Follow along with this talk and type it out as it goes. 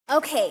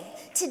Okay,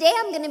 today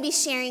I'm going to be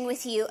sharing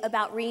with you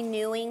about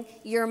renewing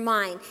your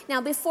mind. Now,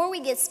 before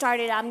we get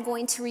started, I'm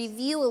going to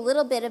review a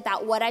little bit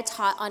about what I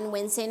taught on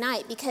Wednesday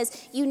night, because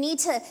you need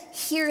to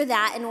hear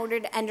that in order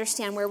to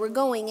understand where we're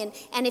going.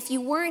 And if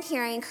you weren't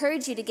here, I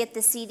encourage you to get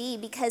the CD,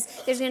 because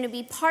there's going to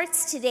be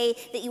parts today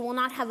that you will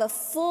not have a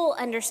full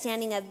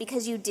understanding of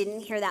because you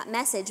didn't hear that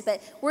message,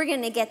 but we're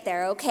going to get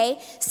there, okay?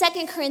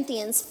 2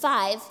 Corinthians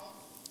 5.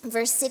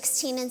 Verse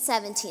 16 and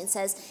 17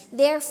 says,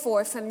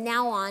 "Therefore, from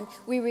now on,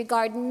 we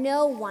regard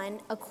no one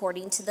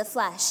according to the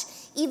flesh.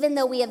 Even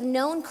though we have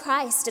known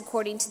Christ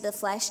according to the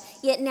flesh,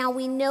 yet now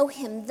we know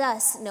him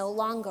thus no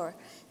longer.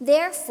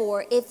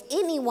 Therefore, if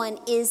anyone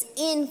is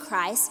in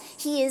Christ,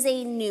 he is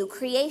a new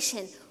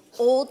creation.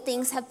 Old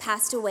things have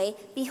passed away.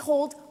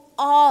 Behold,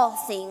 all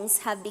things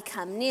have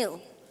become new."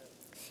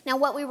 Now,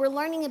 what we were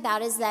learning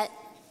about is that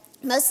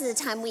most of the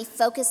time we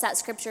focus that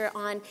scripture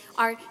on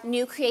our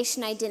new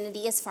creation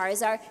identity as far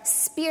as our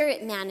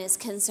spirit man is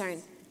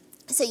concerned.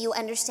 So you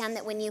understand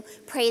that when you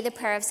pray the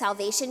prayer of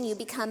salvation, you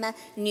become a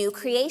new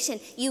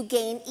creation. You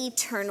gain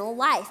eternal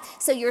life.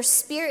 So your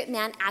spirit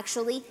man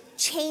actually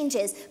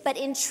changes. But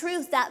in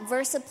truth, that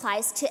verse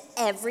applies to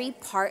every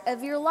part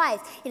of your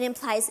life. It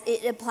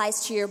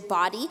applies to your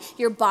body.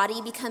 Your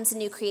body becomes a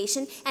new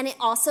creation. And it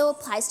also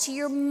applies to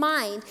your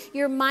mind.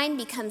 Your mind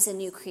becomes a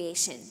new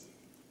creation.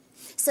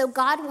 So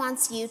God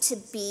wants you to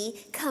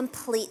be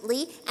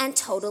completely and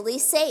totally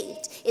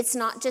saved. It's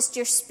not just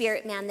your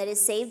spirit man that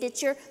is saved.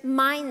 It's your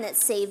mind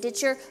that's saved.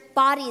 It's your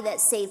body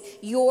that's saved.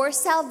 Your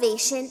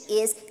salvation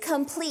is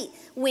complete.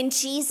 When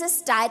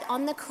Jesus died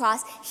on the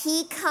cross,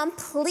 he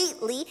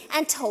completely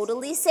and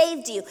totally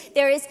saved you.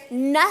 There is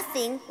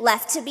nothing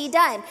left to be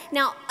done.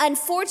 Now,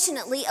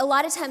 unfortunately, a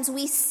lot of times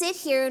we sit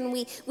here and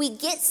we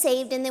get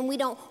saved and then we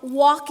don't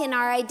walk in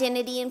our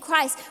identity in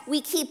Christ. We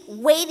keep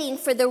waiting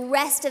for the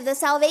rest of the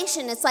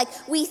salvation. It's like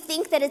we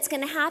think that it's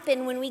going to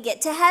happen when we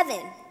get to heaven.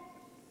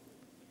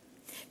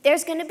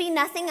 There's going to be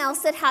nothing else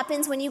that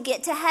happens when you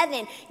get to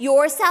heaven.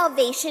 Your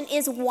salvation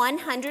is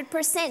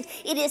 100%.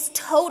 It is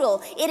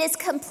total. It is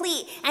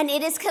complete. And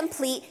it is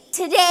complete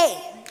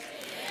today.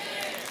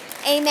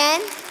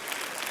 Amen.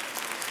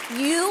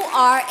 You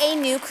are a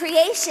new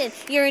creation.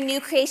 You're a new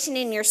creation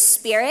in your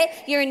spirit.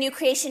 You're a new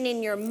creation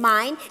in your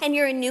mind. And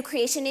you're a new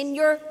creation in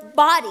your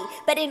body.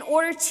 But in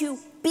order to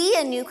be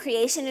a new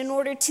creation, in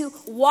order to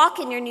walk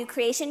in your new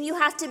creation, you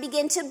have to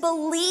begin to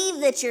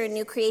believe that you're a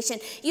new creation.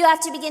 You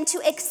have to begin to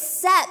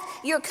accept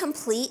your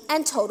complete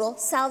and total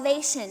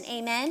salvation.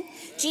 Amen?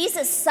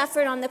 Jesus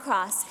suffered on the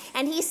cross,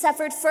 and he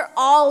suffered for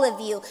all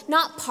of you,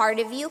 not part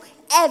of you,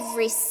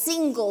 every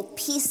single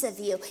piece of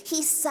you.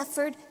 He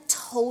suffered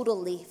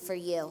totally for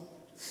you.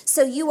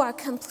 So you are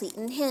complete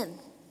in him.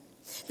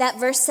 That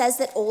verse says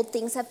that old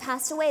things have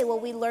passed away. Well,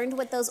 we learned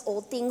what those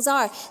old things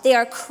are. They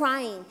are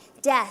crying,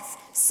 death,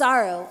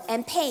 sorrow,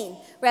 and pain.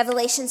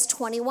 Revelations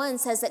 21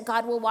 says that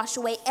God will wash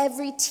away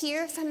every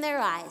tear from their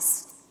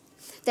eyes.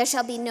 There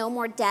shall be no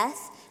more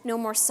death, no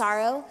more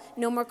sorrow,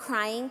 no more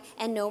crying,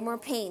 and no more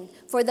pain.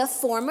 For the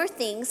former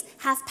things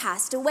have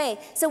passed away.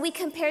 So we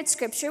compared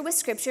scripture with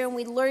scripture, and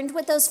we learned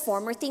what those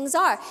former things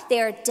are. They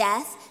are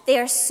death, they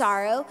are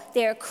sorrow,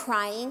 they are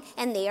crying,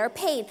 and they are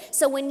pain.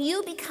 So when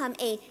you become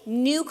a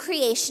new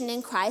creation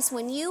in Christ,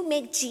 when you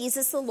make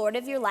Jesus the Lord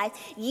of your life,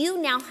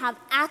 you now have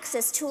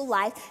access to a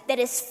life that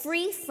is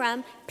free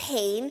from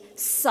pain,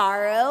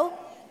 sorrow,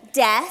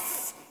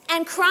 death,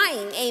 and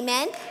crying.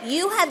 Amen.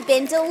 You have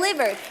been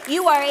delivered.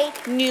 You are a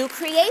new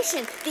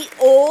creation. The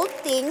old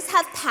things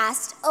have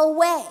passed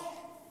away.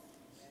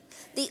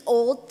 The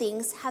old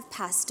things have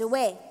passed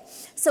away.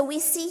 So we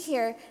see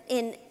here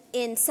in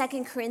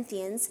 2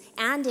 Corinthians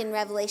and in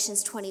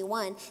Revelations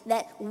 21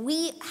 that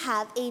we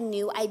have a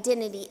new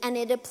identity, and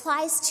it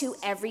applies to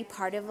every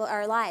part of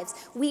our lives.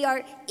 We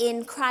are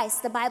in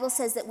Christ. The Bible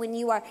says that when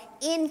you are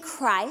in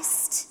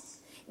Christ,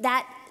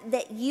 that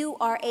you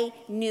are a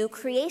new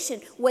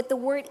creation. What the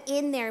word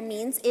in there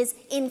means is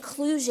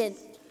inclusion.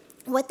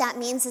 What that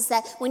means is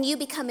that when you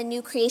become a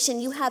new creation,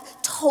 you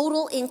have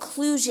total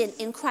inclusion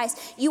in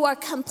Christ. You are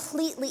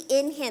completely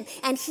in him,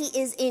 and he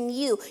is in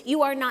you.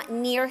 You are not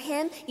near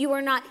him. You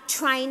are not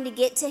trying to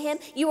get to him.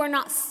 You are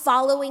not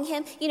following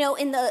him. You know,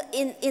 in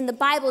the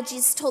Bible,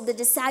 Jesus told the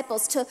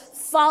disciples to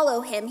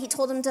follow him. He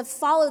told them to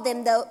follow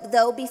them,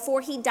 though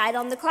before he died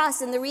on the cross.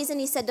 And the reason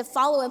he said to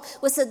follow him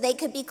was so they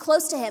could be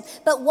close to him.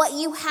 But what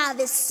you have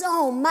is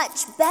so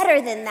much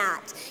better than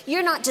that.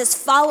 You're not just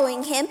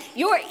following him.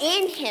 You're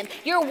in him.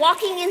 You're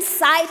walking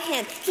inside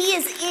him. He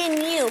is in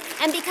you.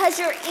 And because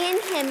you're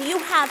in him, you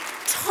have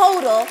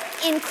total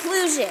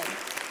inclusion.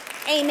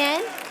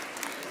 Amen?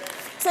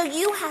 So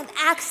you have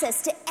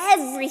access to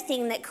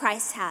everything that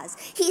Christ has.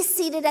 He's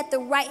seated at the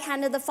right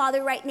hand of the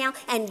Father right now,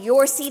 and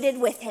you're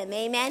seated with him.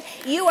 Amen?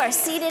 You are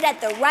seated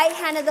at the right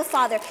hand of the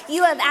Father.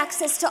 You have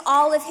access to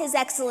all of his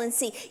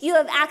excellency. You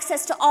have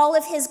access to all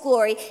of his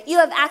glory. You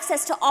have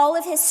access to all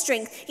of his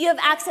strength. You have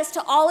access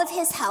to all of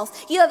his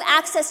health. You have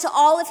access to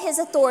all of his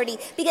authority,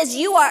 because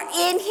you are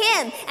in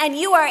him, and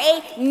you are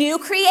a new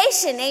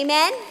creation.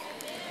 Amen?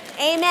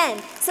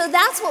 Amen. So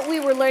that's what we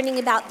were learning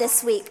about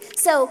this week.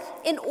 So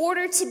in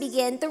order to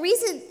begin, the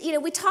reason,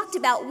 we talked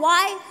about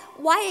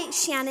why,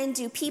 Shannon,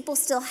 do people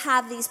still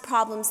have these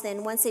problems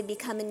then once they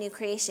become a new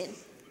creation?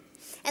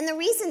 And the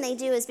reason they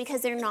do is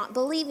because they're not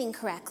believing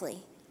correctly.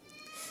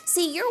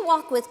 See, your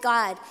walk with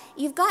God,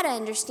 you've got to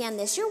understand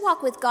this. Your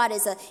walk with God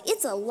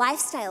it's a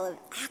lifestyle of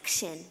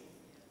action.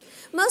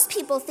 Most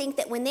people think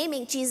that when they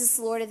make Jesus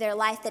the Lord of their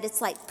life, that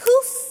it's like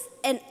poof,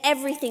 and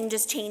everything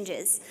just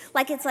changes.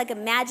 Like it's like a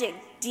magic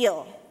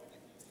deal.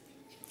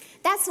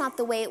 That's not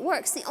the way it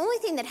works. The only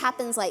thing that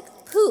happens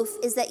like poof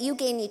is that you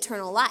gain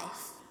eternal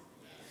life.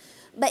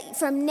 But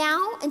from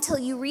now until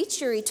you reach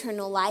your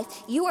eternal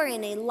life, you are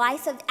in a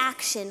life of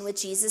action with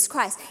Jesus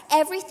Christ.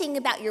 Everything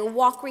about your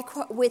walk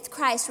with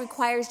Christ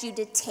requires you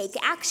to take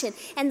action,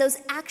 and those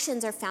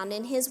actions are found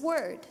in His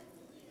Word.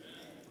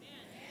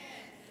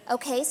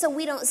 Okay, so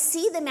we don't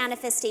see the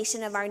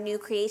manifestation of our new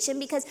creation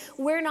because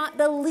we're not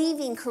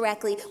believing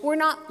correctly. We're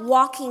not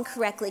walking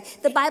correctly.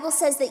 The Bible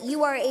says that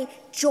you are a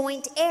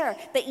joint heir,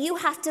 but you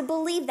have to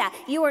believe that.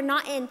 You are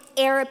not an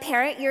heir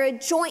apparent, you're a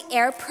joint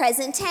heir,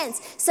 present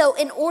tense. So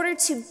in order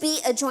to be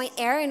a joint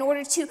heir, in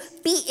order to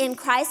be in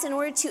Christ, in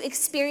order to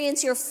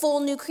experience your full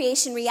new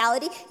creation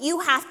reality, you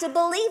have to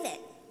believe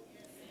it.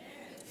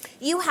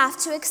 You have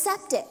to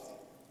accept it.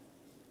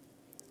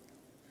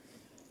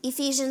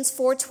 Ephesians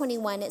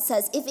 4:21, it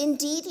says, "If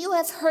indeed you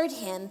have heard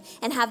him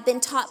and have been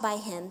taught by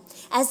him,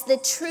 as the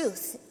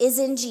truth is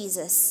in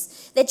Jesus,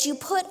 that you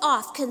put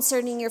off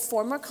concerning your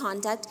former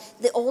conduct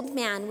the old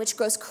man which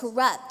grows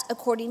corrupt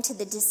according to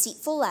the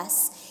deceitful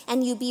lusts,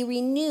 and you be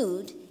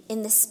renewed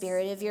in the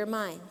spirit of your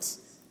mind."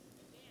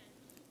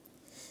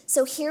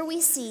 So here we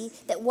see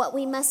that what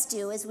we must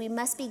do is we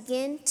must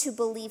begin to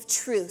believe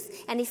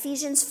truth. And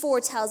Ephesians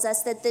 4 tells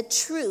us that the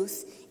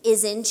truth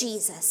is in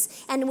Jesus.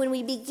 And when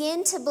we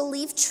begin to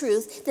believe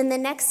truth, then the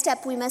next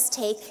step we must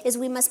take is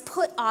we must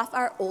put off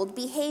our old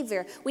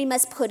behavior. We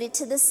must put it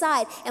to the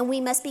side, and we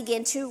must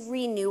begin to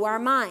renew our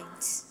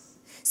minds.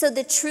 So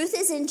the truth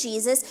is in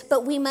Jesus,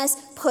 but we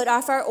must put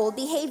off our old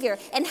behavior.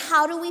 And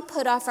how do we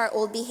put off our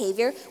old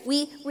behavior?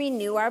 We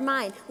renew our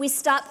mind. We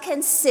stop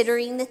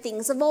considering the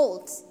things of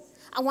old.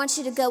 I want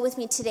you to go with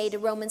me today to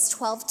Romans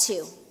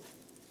 12:2.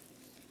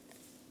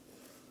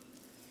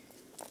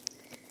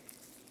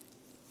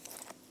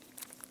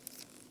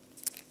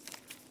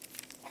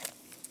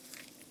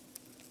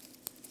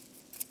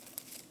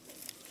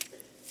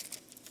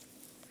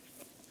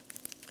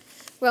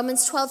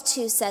 Romans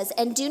 12:2 says,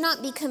 "And do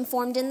not be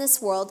conformed in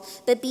this world,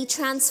 but be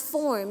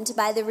transformed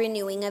by the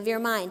renewing of your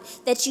mind,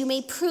 that you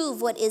may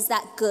prove what is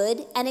that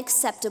good and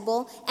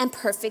acceptable and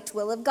perfect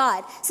will of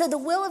God." So the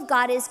will of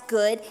God is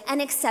good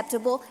and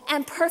acceptable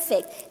and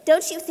perfect.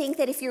 Don't you think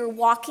that if you're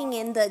walking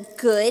in the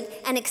good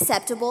and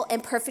acceptable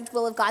and perfect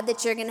will of God,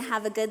 that you're going to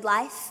have a good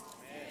life?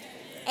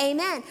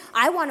 Amen.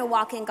 I want to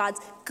walk in God's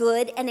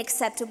good and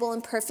acceptable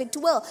and perfect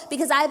will,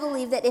 because I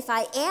believe that if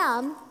I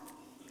am,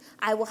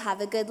 I will have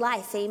a good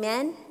life.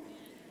 Amen?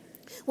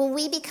 When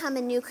we become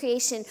a new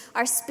creation,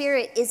 our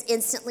spirit is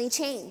instantly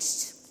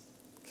changed.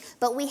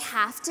 But we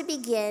have to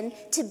begin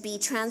to be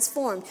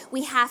transformed.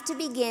 We have to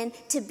begin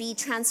to be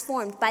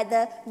transformed by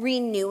the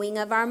renewing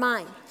of our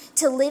mind.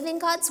 To live in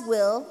God's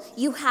will,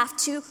 you have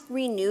to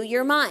renew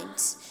your mind.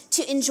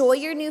 To enjoy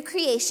your new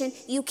creation,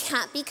 you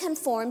can't be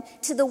conformed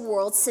to the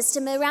world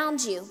system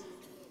around you.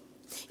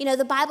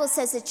 The Bible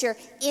says that you're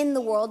in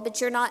the world, but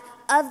you're not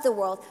of the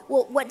world.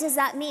 Well, what does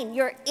that mean?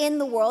 You're in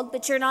the world,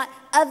 but you're not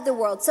of the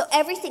world. So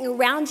everything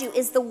around you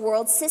is the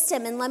world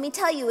system. And let me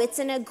tell you, it's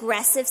an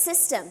aggressive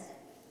system.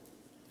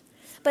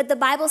 But the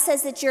Bible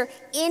says that you're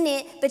in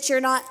it, but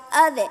you're not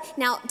of it.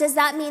 Now, does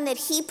that mean that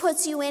he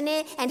puts you in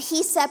it and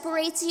he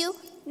separates you?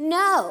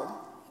 No.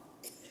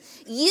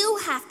 You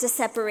have to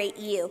separate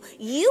you.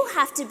 You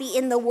have to be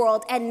in the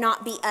world and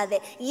not be of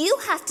it. You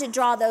have to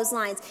draw those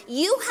lines.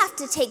 You have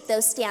to take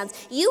those stands.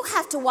 You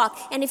have to walk.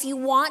 And if you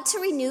want to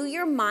renew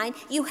your mind,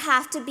 you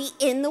have to be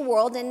in the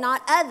world and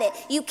not of it.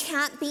 You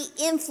can't be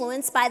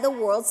influenced by the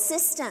world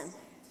system.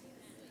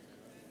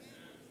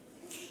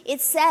 It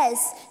says,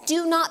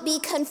 do not be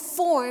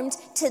conformed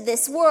to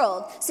this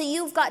world. So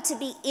you've got to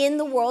be in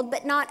the world,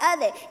 but not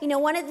of it.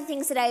 One of the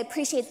things that I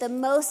appreciate the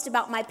most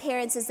about my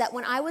parents is that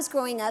when I was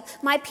growing up,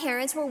 my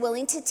parents were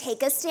willing to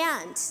take a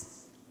stand.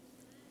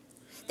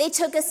 They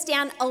took a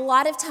stand a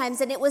lot of times,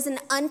 and it was an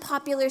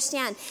unpopular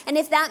stand. And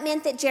if that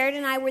meant that Jared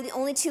and I were the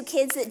only two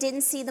kids that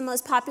didn't see the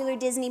most popular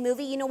Disney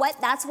movie, you know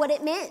what? That's what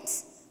it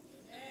meant.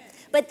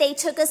 But they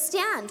took a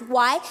stand.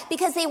 Why?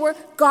 Because they were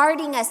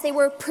guarding us. They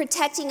were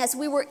protecting us.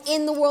 We were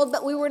in the world,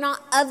 but we were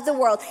not of the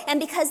world. And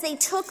because they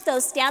took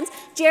those stands,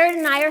 Jared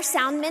and I are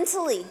sound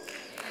mentally.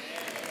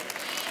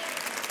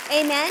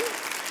 Amen?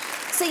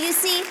 So you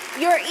see,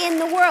 you're in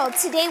the world.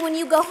 Today when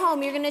you go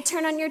home, you're going to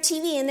turn on your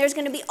TV and there's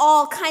going to be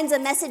all kinds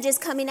of messages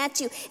coming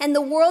at you. And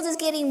the world is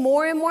getting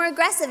more and more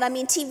aggressive.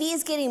 TV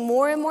is getting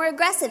more and more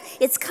aggressive.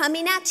 It's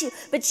coming at you.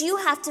 But you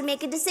have to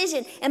make a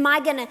decision. Am I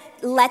going to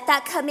let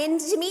that come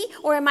into me,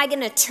 or am I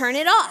going to turn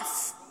it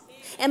off?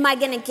 Am I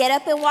going to get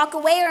up and walk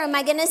away, or am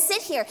I going to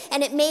sit here?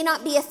 And it may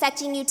not be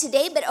affecting you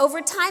today, but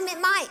over time it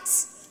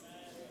might.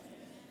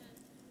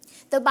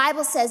 The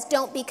Bible says,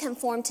 don't be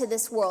conformed to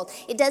this world.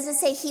 It doesn't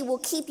say he will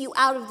keep you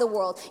out of the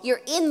world. You're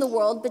in the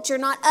world, but you're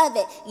not of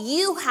it.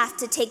 You have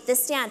to take the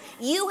stand.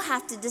 You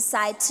have to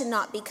decide to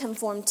not be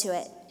conformed to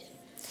it.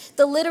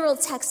 The literal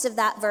text of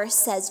that verse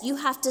says, you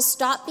have to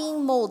stop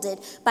being molded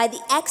by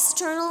the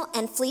external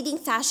and fleeting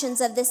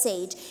fashions of this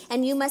age,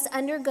 and you must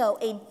undergo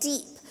a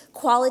deep,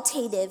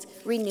 qualitative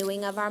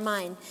renewing of our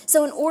mind.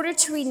 So in order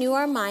to renew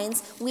our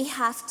minds, we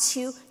have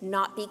to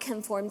not be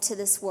conformed to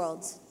this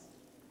world.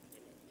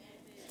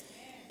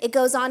 It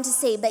goes on to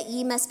say, but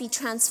ye must be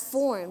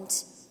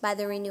transformed by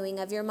the renewing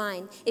of your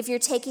mind. If you're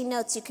taking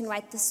notes, you can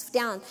write this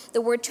down.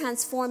 The word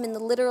transform in the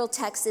literal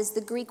text is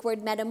the Greek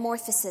word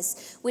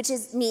metamorphosis, which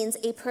means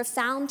a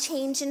profound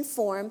change in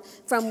form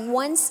from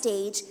one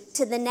stage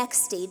to the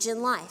next stage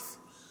in life.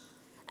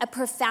 A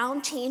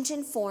profound change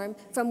in form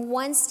from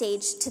one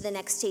stage to the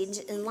next stage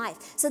in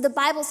life. So the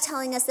Bible's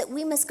telling us that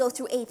we must go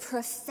through a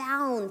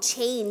profound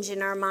change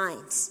in our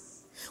minds.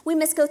 We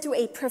must go through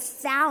a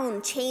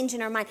profound change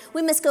in our mind.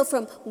 We must go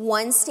from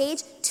one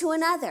stage to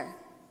another.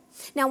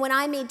 Now, when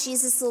I made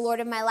Jesus the Lord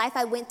of my life,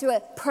 I went through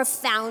a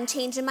profound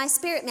change in my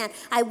spirit man.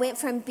 I went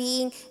from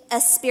being a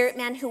spirit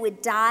man who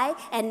would die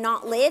and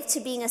not live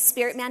to being a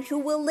spirit man who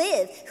will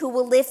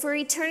live for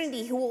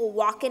eternity, who will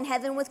walk in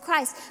heaven with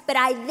Christ. But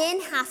I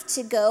then have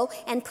to go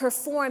and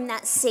perform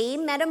that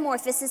same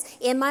metamorphosis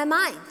in my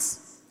mind.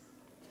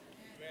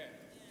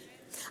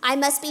 I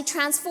must be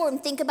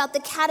transformed. Think about the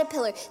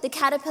caterpillar. The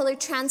caterpillar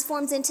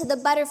transforms into the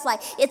butterfly.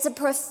 It's a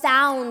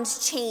profound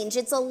change.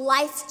 It's a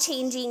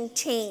life-changing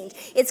change.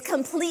 It's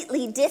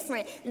completely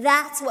different.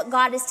 That's what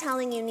God is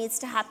telling you needs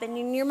to happen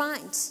in your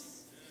mind.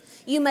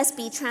 You must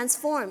be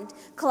transformed.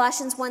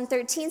 Colossians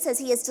 1:13 says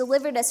he has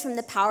delivered us from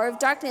the power of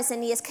darkness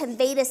and he has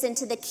conveyed us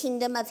into the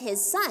kingdom of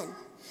his Son.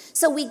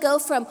 So we go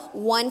from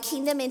one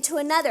kingdom into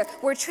another.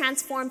 We're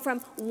transformed from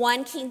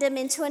one kingdom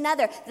into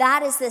another.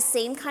 That is the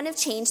same kind of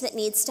change that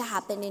needs to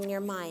happen in your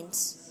mind.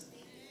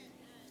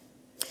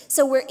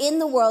 So we're in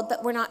the world,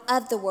 but we're not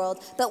of the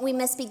world. But we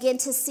must begin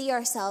to see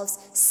ourselves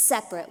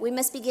separate. We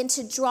must begin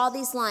to draw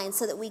these lines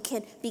so that we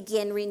can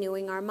begin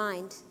renewing our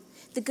mind.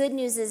 The good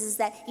news is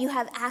that you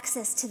have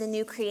access to the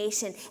new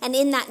creation. And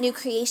in that new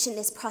creation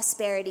is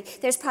prosperity.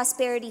 There's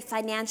prosperity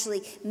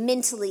financially,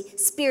 mentally,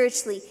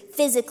 spiritually,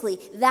 physically.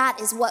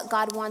 That is what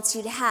God wants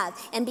you to have.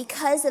 And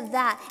because of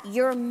that,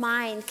 your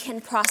mind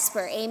can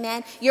prosper.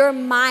 Amen? Your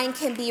mind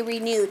can be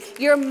renewed.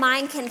 Your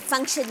mind can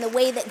function the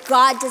way that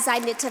God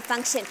designed it to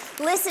function.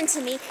 Listen to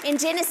me. In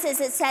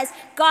Genesis, it says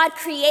God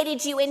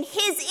created you in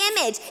his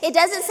image. It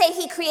doesn't say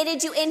he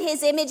created you in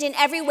his image in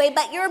every way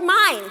but your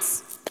mind.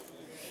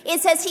 It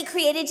says he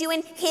created you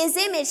in his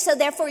image, so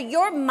therefore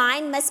your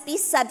mind must be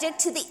subject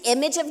to the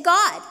image of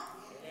God.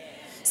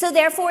 So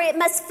therefore it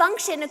must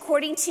function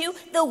according to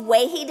the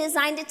way he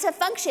designed it to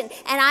function.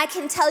 And I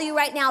can tell you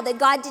right now that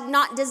God did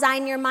not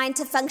design your mind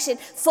to function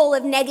full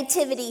of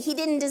negativity. He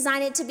didn't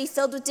design it to be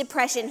filled with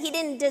depression. He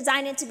didn't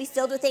design it to be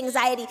filled with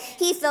anxiety.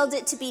 He filled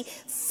it to be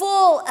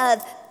full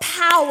of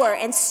power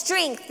and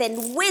strength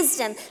and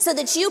wisdom so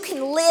that you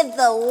can live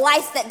the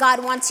life that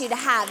God wants you to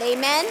have.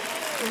 Amen?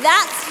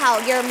 That's how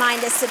your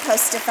mind is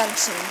supposed to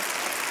function.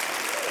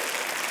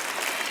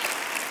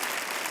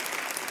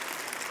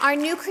 Our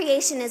new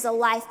creation is a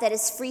life that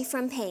is free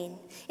from pain.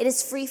 It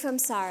is free from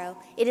sorrow.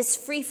 It is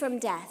free from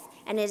death.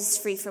 And it is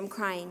free from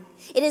crying.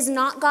 It is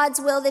not God's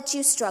will that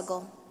you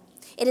struggle.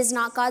 It is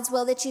not God's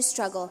will that you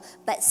struggle,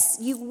 but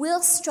you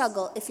will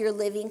struggle if you're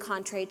living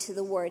contrary to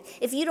the word.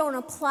 If you don't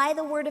apply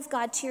the word of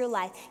God to your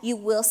life, you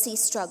will see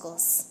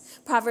struggles.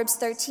 Proverbs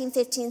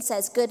 13:15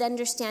 says, good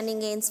understanding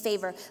gains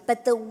favor,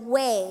 but the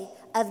way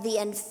of the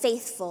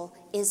unfaithful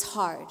is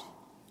hard.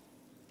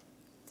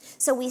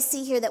 So we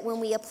see here that when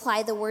we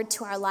apply the word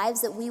to our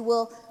lives, that we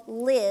will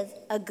live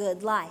a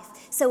good life.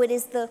 So it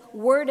is the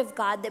word of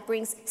God that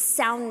brings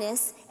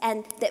soundness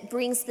and that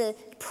brings the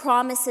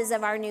promises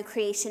of our new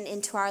creation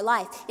into our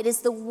life. It is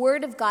the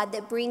word of God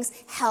that brings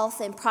health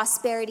and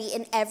prosperity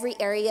in every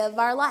area of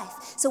our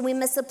life. So we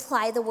must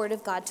apply the word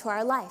of God to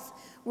our life.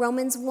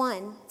 Romans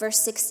 1, verse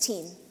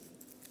 16.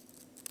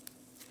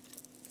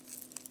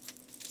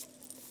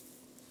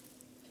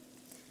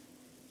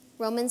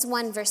 Romans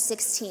 1, verse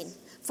 16.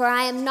 For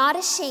I am not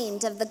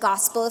ashamed of the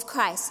gospel of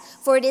Christ,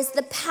 for it is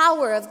the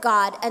power of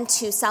God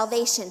unto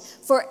salvation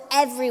for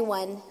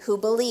everyone who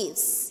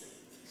believes.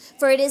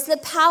 For it is the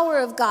power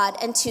of God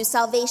unto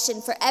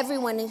salvation for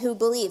everyone who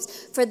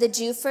believes, for the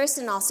Jew first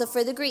and also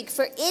for the Greek.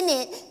 For in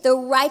it the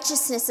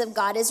righteousness of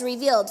God is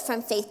revealed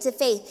from faith to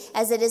faith,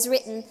 as it is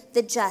written,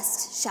 the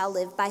just shall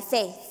live by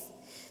faith.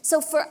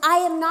 So for I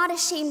am not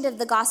ashamed of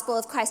the gospel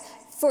of Christ,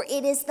 for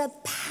it is the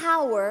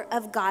power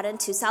of God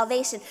unto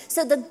salvation.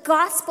 So the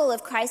gospel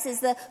of Christ is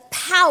the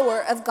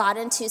power of God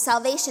unto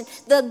salvation.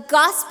 The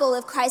gospel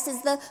of Christ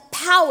is the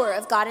power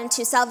of God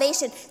unto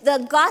salvation.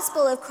 The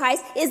gospel of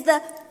Christ is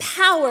the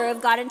power of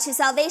God unto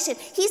salvation.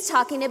 He's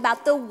talking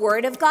about the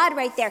word of God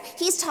right there.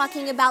 He's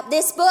talking about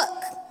this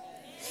book.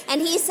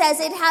 And he says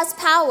it has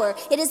power.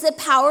 It is the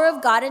power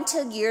of God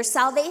until your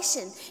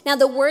salvation. Now,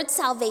 the word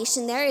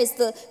salvation there is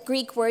the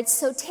Greek word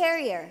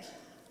soterior.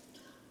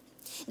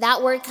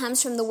 That word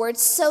comes from the word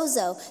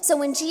sozo. So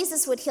when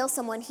Jesus would heal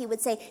someone, he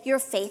would say, your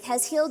faith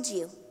has healed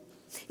you.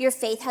 Your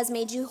faith has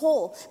made you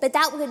whole. But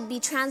that would be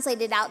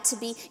translated out to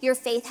be, your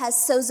faith has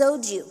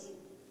sozoed you.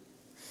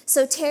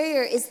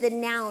 Soterior is the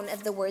noun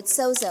of the word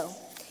sozo.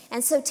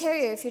 And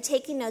soterior, if you're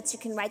taking notes, you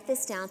can write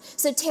this down.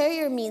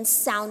 Soterior means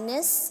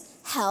soundness,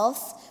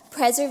 health,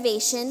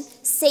 preservation,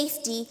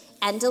 safety,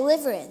 and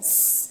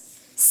deliverance.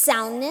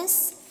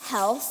 Soundness,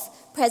 health,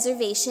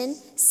 preservation,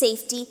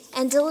 safety,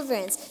 and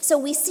deliverance. So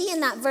we see in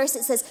that verse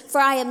it says,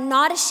 for I am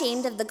not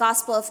ashamed of the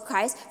gospel of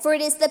Christ, for it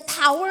is the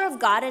power of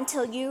God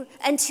unto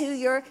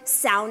your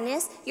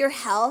soundness, your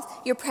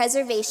health, your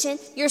preservation,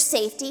 your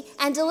safety,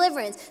 and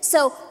deliverance.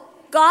 So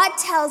God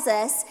tells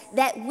us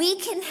that we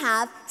can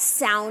have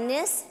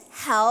soundness,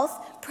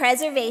 health,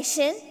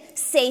 preservation,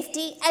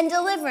 safety, and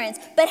deliverance.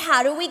 But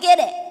how do we get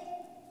it?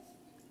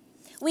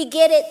 We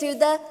get it through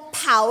the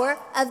power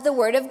of the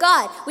Word of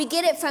God. We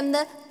get it from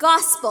the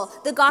gospel.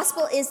 The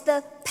gospel is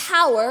the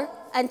power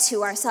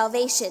unto our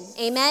salvation.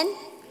 Amen?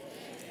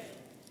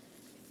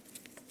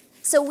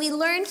 So we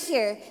learn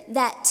here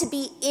that to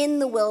be in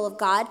the will of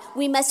God,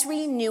 we must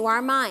renew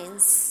our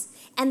minds.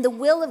 And the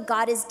will of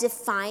God is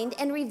defined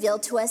and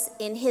revealed to us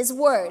in His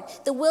Word.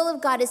 The will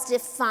of God is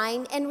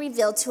defined and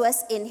revealed to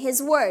us in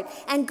His Word.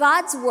 And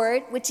God's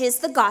Word, which is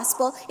the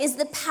gospel, is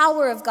the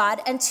power of God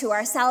unto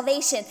our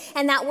salvation.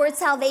 And that word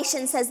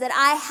salvation says that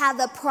I have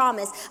a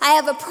promise. I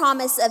have a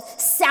promise of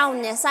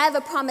soundness. I have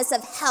a promise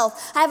of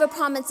health. I have a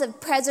promise of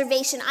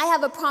preservation. I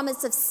have a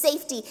promise of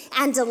safety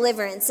and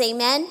deliverance.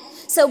 Amen?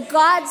 So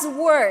God's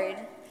Word,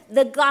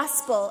 the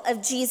gospel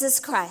of Jesus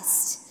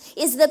Christ,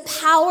 is the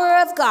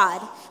power of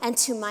God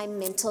unto my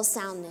mental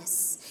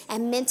soundness.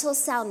 And mental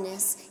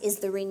soundness is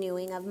the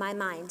renewing of my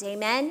mind.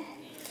 Amen?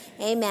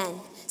 Amen.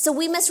 So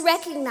we must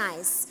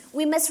recognize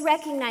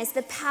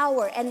the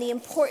power and the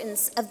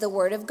importance of the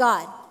Word of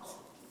God.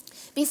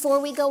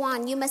 Before we go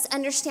on, you must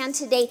understand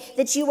today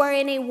that you are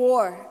in a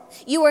war.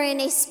 You are in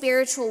a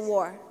spiritual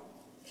war.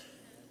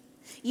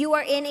 You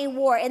are in a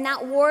war, and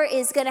that war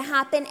is going to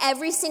happen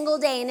every single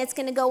day, and it's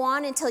going to go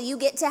on until you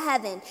get to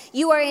heaven.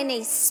 You are in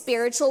a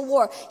spiritual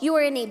war. You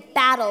are in a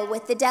battle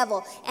with the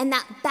devil, and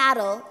that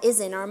battle is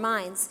in our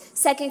minds.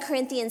 2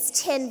 Corinthians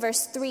 10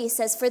 verse 3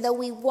 says, for though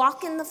we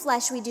walk in the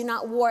flesh, we do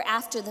not war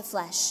after the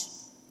flesh.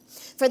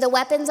 For the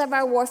weapons of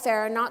our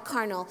warfare are not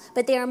carnal,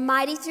 but they are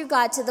mighty through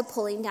God to the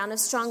pulling down of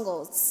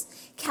strongholds,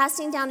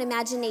 casting down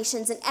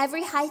imaginations and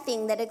every high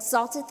thing that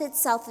exalteth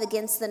itself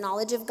against the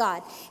knowledge of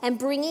God, and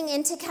bringing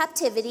into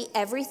captivity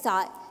every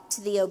thought to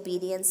the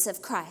obedience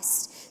of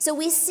Christ. So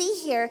we see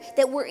here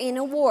that we're in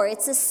a war.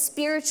 It's a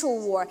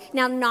spiritual war.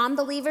 Now,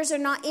 non-believers are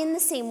not in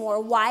the same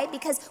war. Why?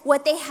 Because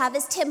what they have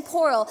is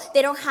temporal.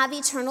 They don't have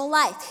eternal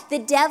life. The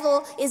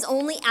devil is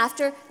only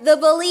after the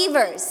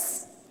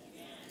believers.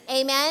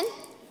 Amen?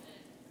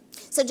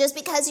 So just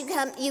because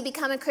you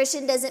become a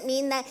Christian doesn't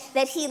mean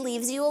that he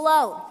leaves you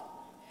alone.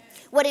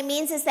 What it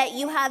means is that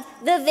you have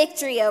the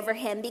victory over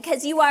him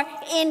because you are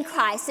in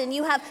Christ, and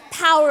you have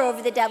power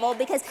over the devil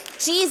because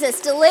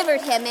Jesus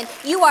delivered him, and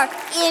you are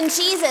in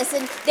Jesus,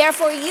 and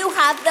therefore you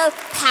have the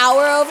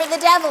power over the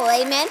devil.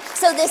 Amen?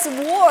 So this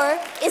war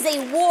is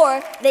a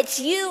war that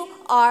you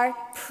are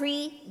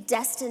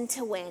predestined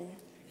to win.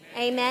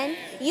 Amen?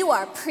 You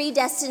are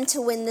predestined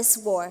to win this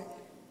war.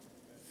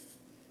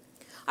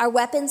 Our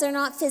weapons are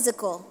not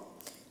physical.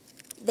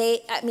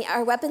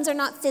 Our weapons are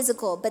not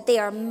physical, but they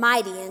are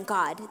mighty in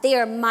God. They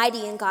are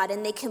mighty in God,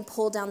 and they can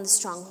pull down the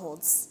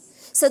strongholds.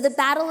 So the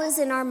battle is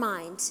in our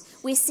mind.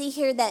 We see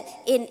here that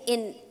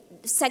in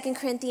 2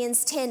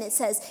 Corinthians 10, it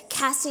says,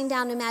 casting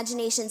down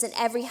imaginations and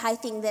every high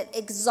thing that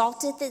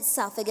exalteth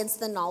itself against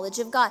the knowledge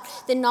of God.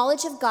 The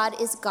knowledge of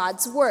God is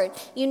God's word.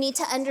 You need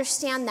to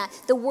understand that.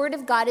 The word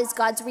of God is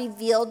God's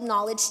revealed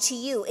knowledge to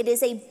you. It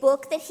is a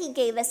book that he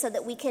gave us so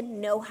that we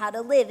can know how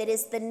to live. It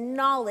is the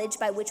knowledge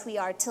by which we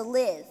are to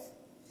live.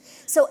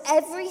 So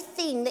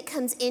everything that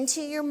comes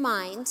into your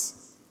mind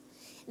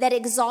that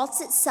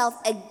exalts itself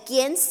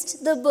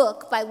against the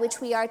book by which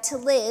we are to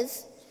live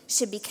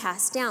should be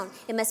cast down.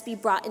 It must be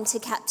brought into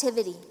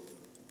captivity.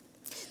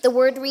 The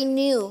word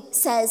renew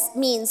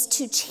means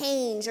to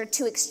change or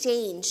to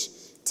exchange,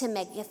 to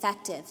make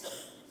effective.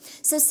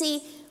 So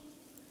see,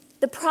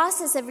 the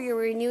process of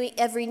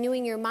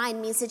renewing your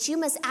mind means that you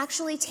must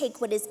actually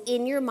take what is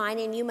in your mind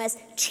and you must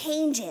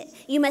change it.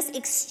 You must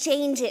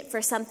exchange it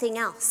for something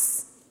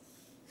else.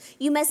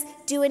 You must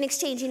do an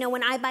exchange. You know,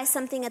 when I buy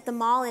something at the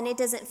mall and it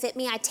doesn't fit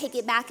me, I take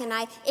it back and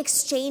I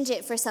exchange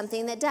it for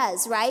something that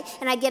does, right?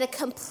 And I get a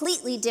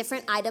completely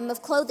different item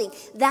of clothing.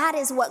 That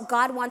is what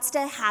God wants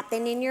to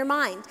happen in your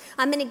mind.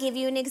 I'm going to give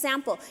you an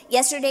example.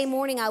 Yesterday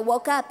morning, I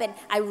woke up and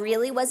I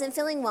really wasn't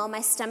feeling well.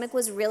 My stomach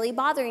was really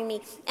bothering me.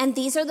 And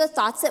these are the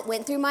thoughts that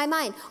went through my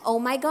mind. Oh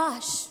my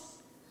gosh,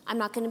 I'm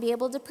not going to be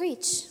able to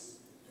preach.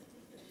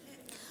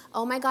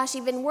 Oh my gosh,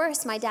 even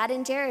worse, my dad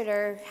and Jared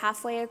are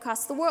halfway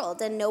across the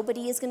world and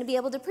nobody is going to be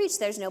able to preach.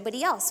 There's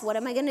nobody else. What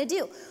am I going to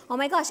do? Oh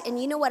my gosh.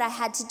 And you know what I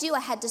had to do?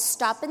 I had to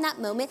stop in that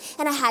moment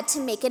and I had to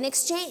make an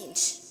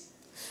exchange.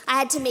 I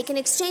had to make an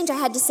exchange. I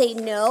had to say,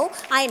 no,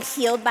 I am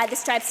healed by the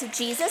stripes of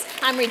Jesus.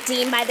 I'm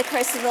redeemed by the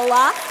curse of the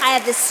law. I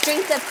have the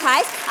strength of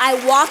Christ. I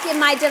walk in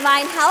my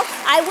divine health.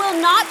 I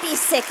will not be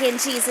sick in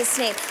Jesus'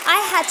 name. I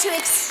had to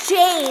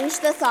exchange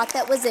the thought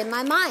that was in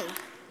my mind.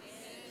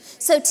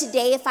 So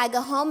today, if I go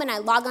home and I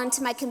log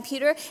onto my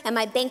computer and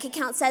my bank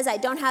account says I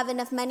don't have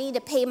enough money to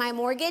pay my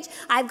mortgage,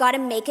 I've got to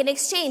make an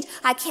exchange.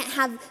 I can't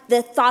have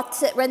the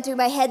thoughts that run through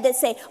my head that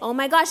say, oh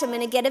my gosh, I'm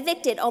going to get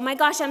evicted. Oh my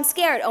gosh, I'm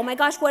scared. Oh my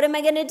gosh, what am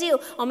I going to do?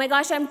 Oh my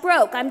gosh, I'm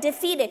broke. I'm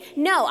defeated.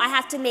 No, I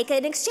have to make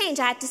an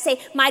exchange. I have to say,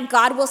 my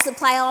God will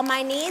supply all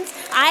my needs.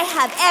 I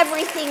have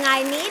everything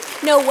I need.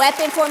 No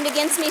weapon formed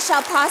against me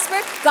shall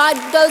prosper. God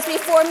goes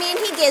before me and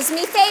he gives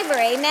me favor.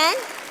 Amen?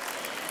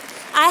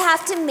 I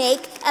have to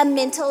make a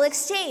mental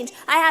exchange.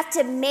 I have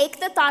to make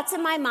the thoughts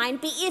in my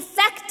mind be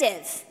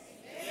effective.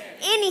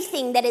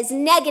 Anything that is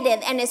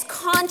negative and is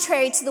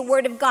contrary to the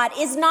word of God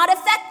is not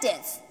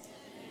effective.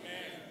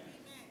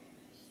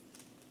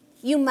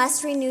 You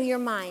must renew your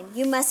mind.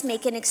 You must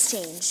make an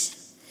exchange.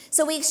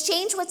 So we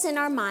exchange what's in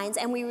our minds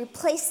and we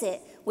replace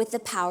it with the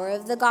power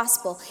of the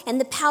gospel. And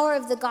the power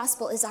of the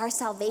gospel is our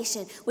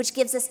salvation, which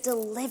gives us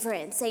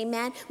deliverance,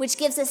 amen? Which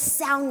gives us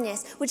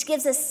soundness, which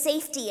gives us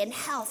safety and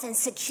health and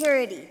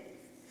security,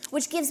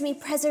 which gives me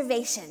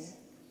preservation.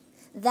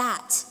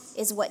 That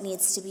is what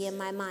needs to be in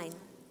my mind.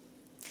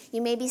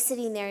 You may be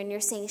sitting there and you're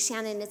saying,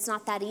 Shannon, it's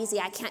not that easy.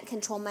 I can't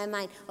control my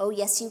mind. Oh,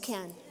 yes, you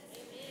can.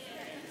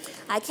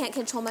 I can't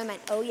control my mind.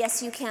 Oh,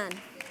 yes, you can.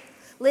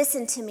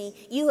 Listen to me.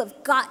 You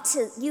have got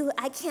to,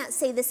 I can't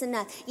say this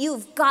enough.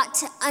 You've got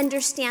to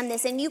understand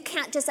this. And you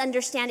can't just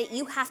understand it.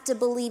 You have to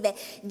believe it.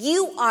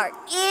 You are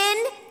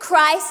in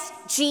Christ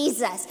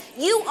Jesus.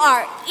 You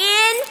are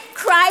in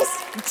Christ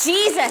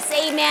Jesus.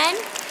 Amen.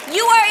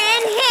 You are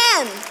in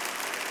him.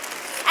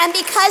 And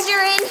because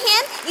you're in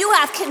him, you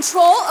have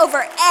control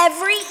over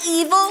every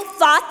evil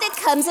thought that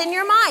comes in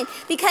your mind.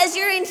 Because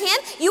you're in him,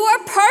 you are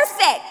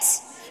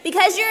perfect.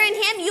 Because you're in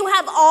him, you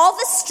have all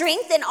the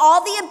strength and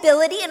all the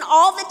ability and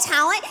all the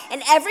talent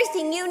and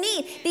everything you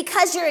need.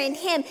 Because you're in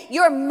him,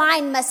 your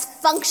mind must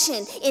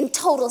function in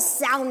total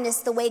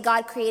soundness the way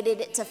God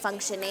created it to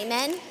function.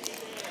 Amen?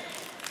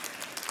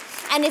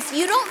 And if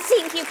you don't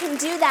think you can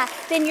do that,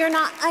 then you're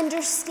not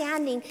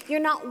understanding, you're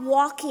not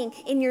walking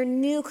in your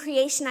new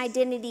creation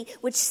identity,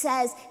 which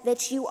says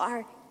that you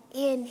are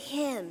in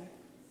him.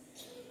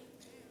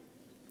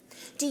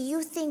 Do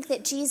you think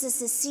that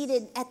Jesus is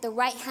seated at the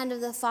right hand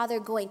of the Father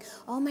going,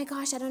 oh my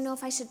gosh, I don't know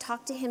if I should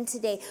talk to him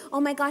today.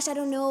 Oh my gosh, I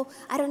don't know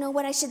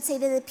what I should say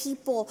to the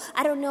people.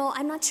 I don't know,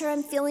 I'm not sure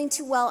I'm feeling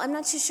too well. I'm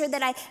not too sure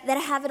that I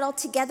have it all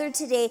together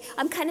today.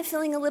 I'm kind of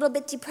feeling a little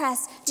bit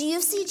depressed. Do you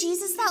see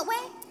Jesus that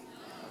way?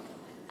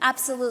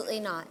 Absolutely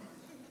not.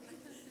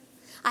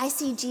 I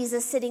see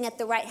Jesus sitting at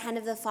the right hand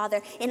of the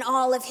Father in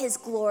all of his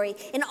glory,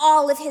 in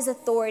all of his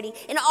authority,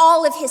 in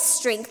all of his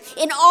strength,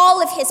 in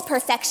all of his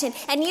perfection.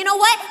 And you know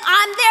what?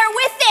 I'm there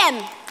with him.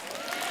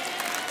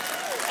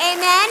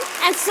 Amen?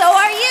 And so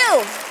are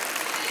you.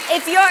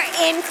 If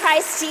you're in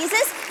Christ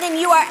Jesus, then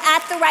you are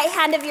at the right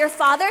hand of your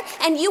Father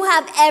and you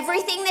have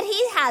everything that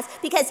he has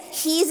because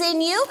he's in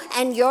you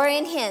and you're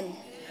in him.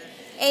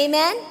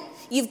 Amen?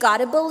 You've got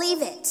to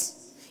believe it.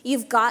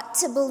 You've got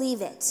to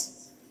believe it.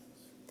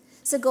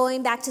 So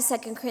going back to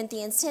 2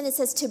 Corinthians 10, it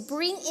says to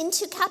bring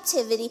into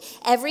captivity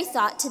every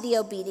thought to the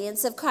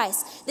obedience of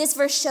Christ. This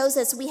verse shows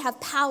us we have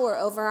power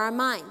over our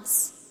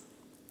minds.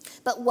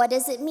 But what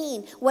does it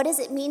mean? What does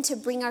it mean to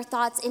bring our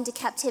thoughts into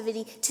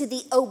captivity to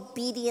the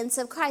obedience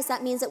of Christ?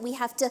 That means that we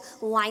have to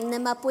line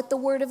them up with the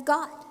Word of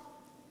God.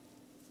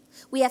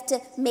 We have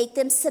to make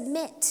them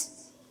submit.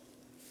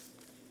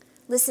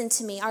 Listen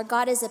to me. Our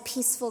God is a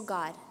peaceful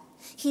God.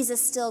 He's a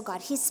still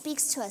God. He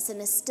speaks to us in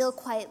a still,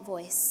 quiet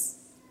voice.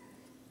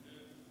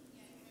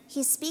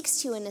 He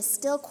speaks to you in a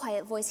still,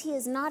 quiet voice. He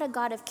is not a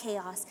God of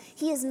chaos.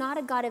 He is not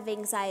a God of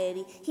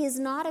anxiety. He is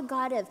not a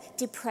God of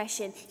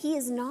depression. He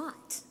is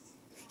not.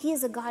 He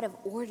is a God of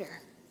order.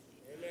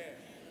 Amen.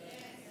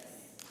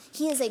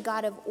 He is a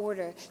God of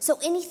order. So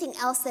anything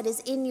else that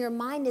is in your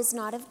mind is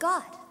not of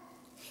God.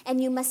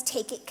 And you must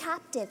take it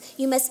captive.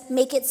 You must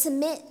make it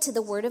submit to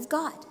the Word of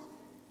God.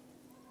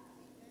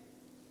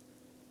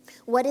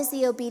 What is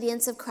the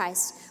obedience of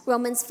Christ?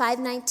 Romans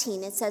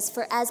 5:19, it says,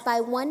 for as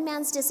by one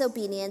man's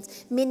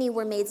disobedience many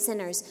were made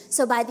sinners,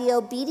 so by the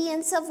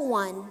obedience of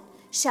one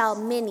shall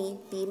many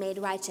be made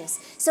righteous.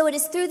 So it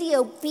is through the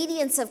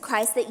obedience of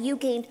Christ that you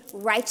gained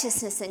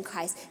righteousness in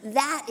Christ.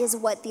 That is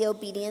what the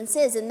obedience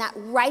is, and that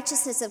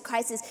righteousness of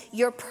Christ is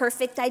your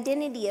perfect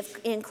identity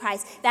in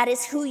Christ. That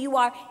is who you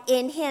are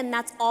in him.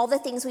 That's all the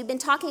things we've been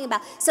talking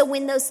about. So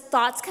when those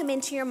thoughts come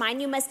into your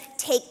mind, you must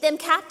take them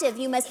captive.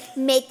 You must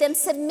make them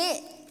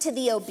submit to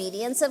the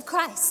obedience of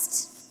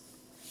Christ.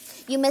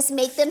 You must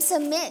make them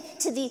submit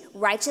to the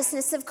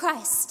righteousness of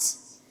Christ.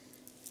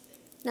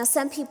 Now,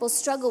 some people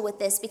struggle with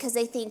this because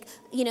they think,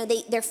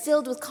 they're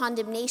filled with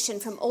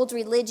condemnation from old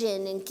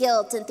religion and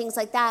guilt and things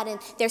like that, and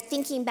they're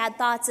thinking bad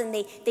thoughts and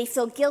they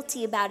feel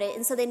guilty about it,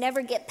 and so they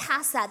never get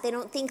past that. They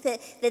don't think that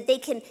they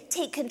can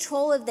take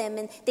control of them,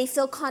 and they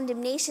feel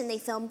condemnation, they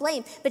feel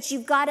blame. But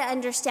you've got to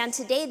understand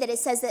today that it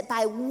says that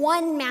by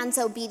one man's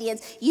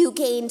obedience, you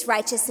gained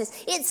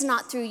righteousness. It's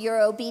not through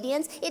your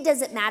obedience. It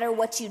doesn't matter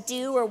what you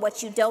do or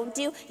what you don't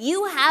do.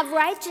 You have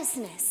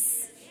righteousness.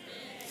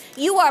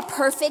 You are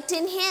perfect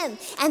in him.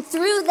 And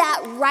through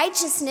that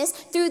righteousness,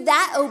 through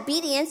that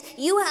obedience,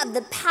 you have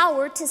the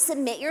power to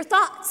submit your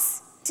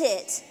thoughts to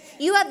it.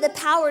 You have the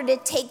power to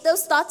take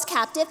those thoughts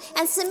captive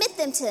and submit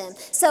them to him.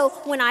 So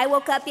when I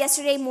woke up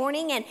yesterday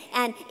morning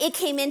and it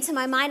came into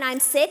my mind, I'm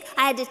sick,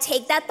 I had to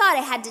take that thought.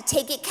 I had to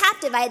take it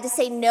captive. I had to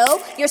say,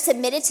 no, you're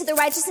submitted to the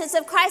righteousness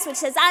of Christ, which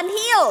says, I'm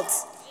healed.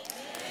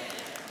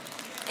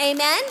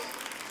 Amen?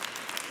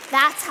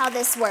 That's how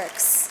this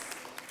works.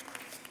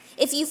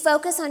 If you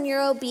focus on your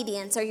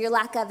obedience or your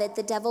lack of it,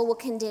 the devil will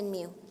condemn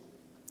you.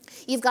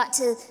 You've got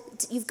to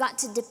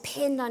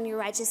depend on your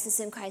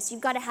righteousness in Christ.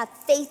 You've got to have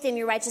faith in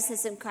your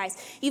righteousness in Christ.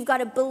 You've got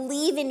to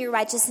believe in your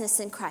righteousness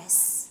in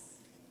Christ.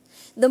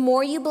 The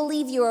more you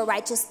believe you are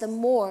righteous, the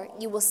more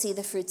you will see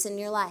the fruits in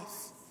your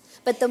life.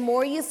 But the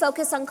more you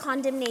focus on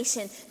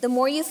condemnation, the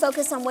more you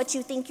focus on what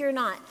you think you're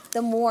not,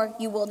 the more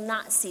you will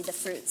not see the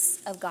fruits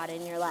of God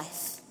in your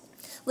life.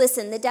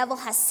 Listen, the devil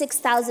has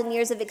 6,000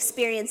 years of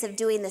experience of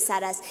doing this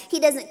at us. He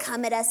doesn't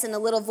come at us in a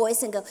little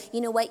voice and go, you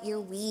know what,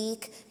 you're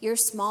weak, you're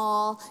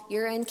small,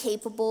 you're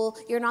incapable,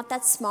 you're not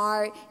that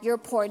smart, you're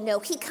poor. No,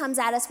 he comes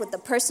at us with the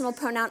personal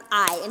pronoun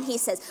I, and he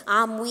says,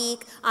 I'm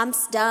weak, I'm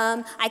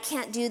dumb, I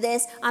can't do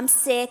this, I'm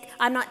sick,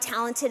 I'm not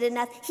talented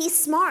enough. He's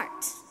smart.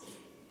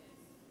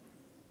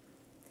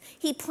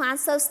 He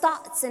plants those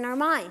thoughts in our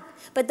mind.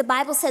 But the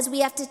Bible says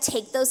we have to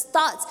take those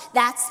thoughts.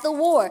 That's the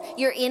war.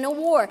 You're in a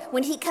war.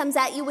 When he comes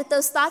at you with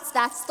those thoughts,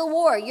 that's the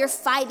war. You're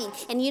fighting.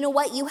 And you know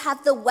what? You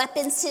have the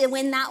weapons to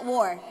win that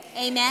war.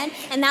 Amen?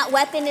 And that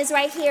weapon is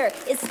right here.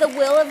 It's the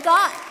will of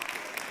God.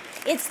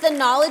 It's the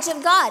knowledge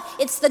of God.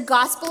 It's the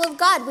gospel of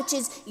God, which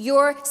is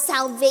your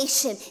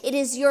salvation. It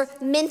is your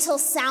mental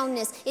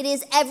soundness. It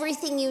is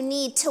everything you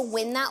need to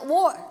win that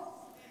war.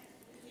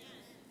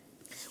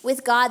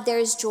 With God, there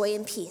is joy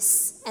and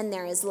peace, and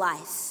there is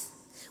life.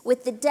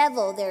 With the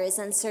devil, there is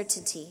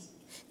uncertainty.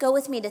 Go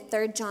with me to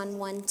 3 John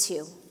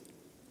 1:2.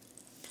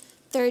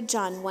 3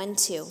 John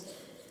 1:2.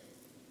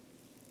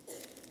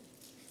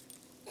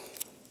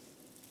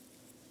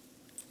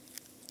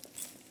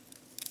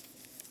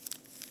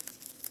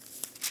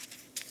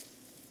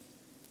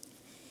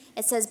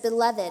 It says,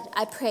 Beloved,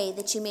 I pray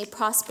that you may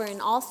prosper in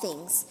all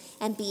things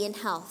and be in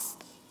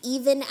health,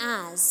 even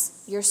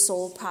as your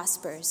soul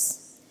prospers.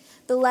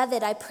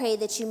 Beloved, I pray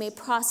that you may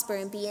prosper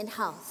and be in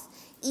health,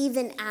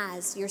 even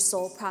as your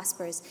soul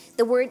prospers.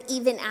 The word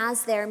even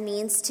as there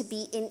means to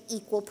be in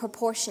equal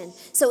proportion.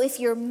 So if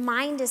your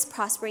mind is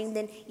prospering,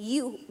 then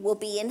you will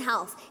be in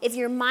health. If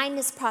your mind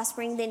is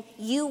prospering, then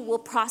you will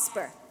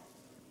prosper.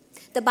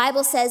 The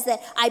Bible says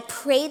that I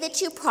pray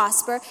that you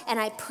prosper, and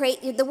I pray,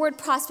 the word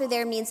prosper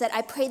there means that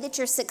I pray that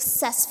you're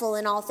successful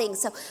in all things.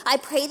 So I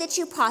pray that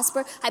you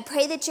prosper. I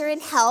pray that you're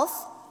in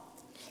health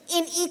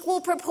in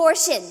equal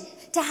proportion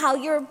to how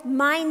your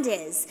mind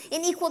is,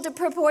 in equal to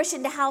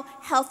proportion to how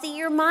healthy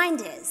your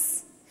mind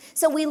is.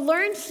 So we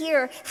learn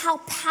here how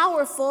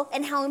powerful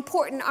and how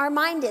important our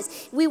mind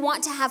is. We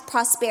want to have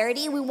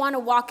prosperity. We want to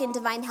walk in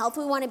divine health.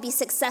 We want to be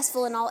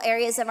successful in all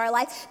areas of our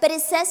life. But it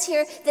says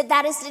here that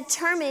that is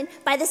determined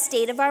by the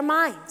state of our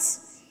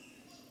minds.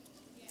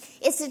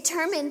 It's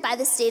determined by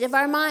the state of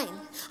our mind.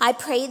 I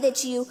pray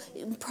that you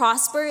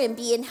prosper and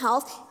be in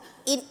health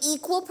in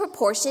equal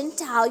proportion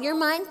to how your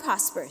mind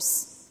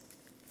prospers.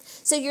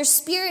 So your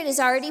spirit is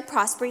already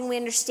prospering. We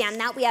understand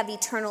that. We have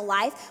eternal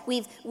life.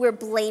 We're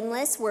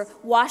blameless. We're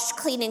washed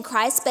clean in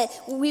Christ. But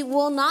we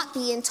will not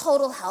be in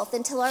total health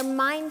until our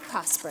mind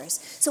prospers.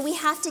 So we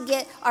have to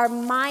get our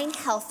mind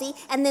healthy,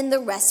 and then the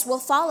rest will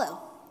follow.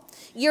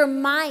 Your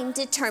mind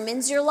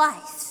determines your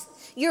life.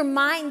 Your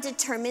mind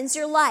determines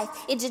your life.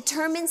 It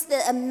determines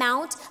the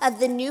amount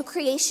of the new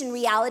creation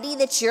reality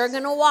that you're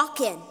going to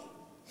walk in.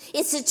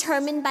 It's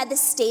determined by the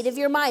state of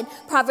your mind.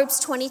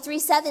 Proverbs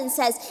 23:7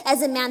 says,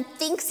 as a man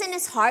thinks in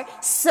his heart,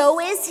 so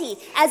is he.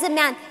 As a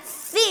man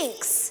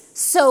thinks,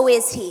 so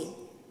is he.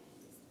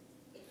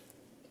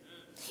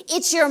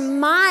 It's your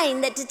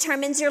mind that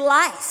determines your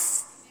life.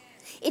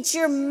 It's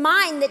your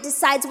mind that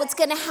decides what's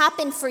going to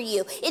happen for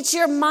you. It's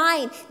your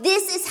mind.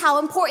 This is how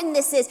important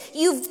this is.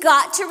 You've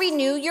got to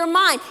renew your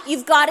mind.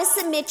 You've got to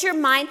submit your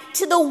mind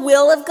to the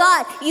will of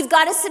God. You've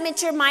got to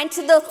submit your mind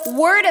to the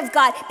word of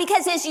God.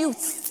 Because as you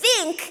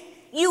think,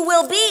 you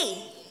will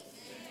be.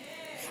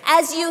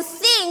 As you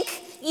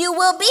think, you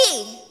will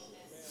be.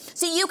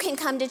 So you can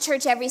come to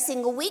church every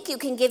single week. You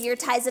can give your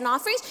tithes and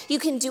offerings. You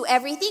can do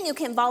everything. You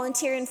can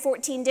volunteer in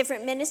 14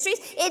 different ministries.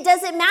 It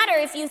doesn't matter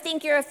if you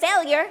think you're a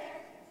failure.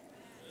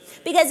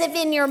 Because if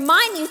in your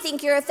mind you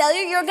think you're a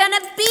failure, you're going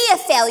to be a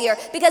failure.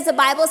 Because the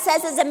Bible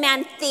says as a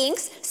man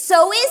thinks,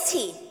 so is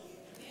he.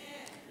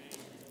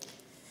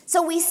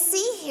 So we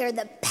see here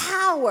the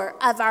power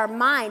of our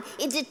mind.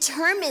 It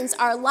determines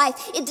our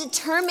life. It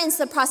determines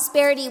the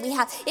prosperity we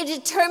have. It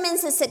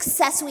determines the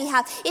success we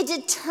have. It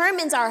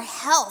determines our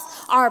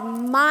health. Our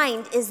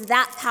mind is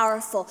that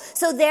powerful.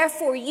 So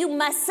therefore, you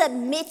must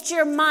submit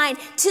your mind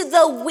to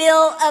the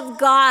will of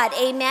God.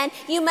 Amen.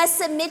 You must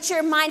submit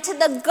your mind to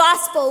the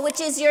gospel, which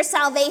is your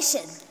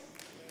salvation.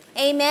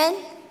 Amen.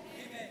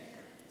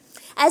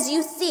 As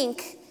you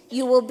think,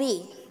 you will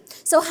be.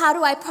 So how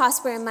do I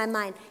prosper in my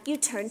mind? You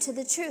turn to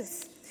the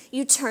truth.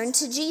 You turn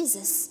to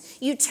Jesus.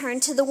 You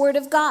turn to the Word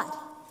of God.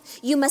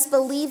 You must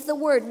believe the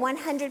Word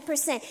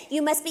 100%.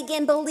 You must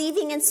begin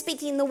believing and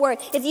speaking the Word.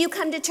 If you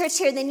come to church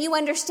here, then you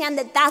understand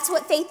that that's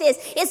what faith is.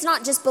 It's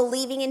not just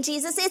believing in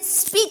Jesus, it's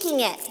speaking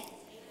it.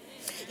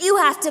 You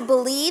have to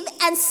believe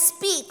and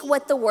speak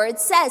what the Word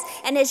says.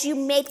 And as you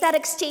make that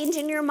exchange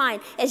in your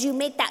mind, as you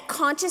make that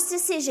conscious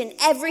decision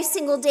every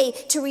single day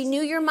to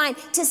renew your mind,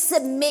 to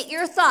submit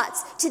your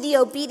thoughts to the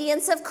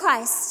obedience of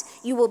Christ,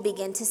 you will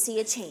begin to see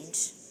a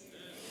change.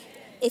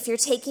 If you're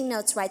taking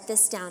notes, write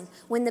this down.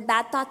 When the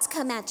bad thoughts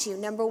come at you,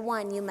 number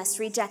one, you must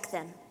reject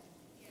them.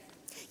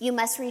 You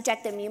must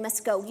reject them. You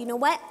must go, you know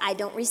what? I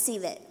don't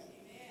receive it.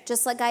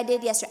 Just like I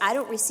did yesterday. I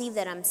don't receive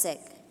that I'm sick.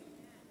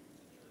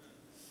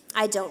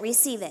 I don't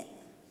receive it.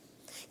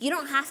 You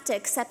don't have to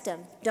accept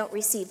them. Don't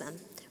receive them.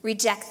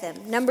 Reject them.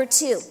 Number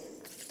two,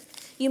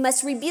 you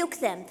must rebuke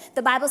them.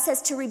 The Bible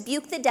says to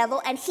rebuke the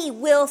devil and he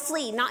will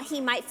flee. Not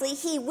he might flee,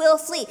 he will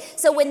flee.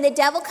 So when the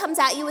devil comes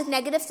at you with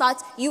negative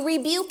thoughts, you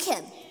rebuke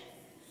him.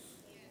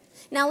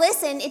 Now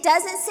listen, it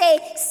doesn't say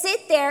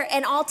sit there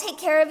and I'll take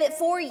care of it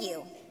for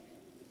you.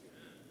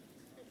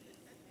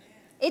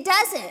 It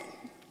doesn't.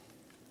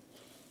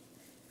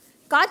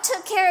 God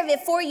took care of it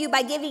for you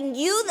by giving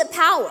you the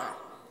power.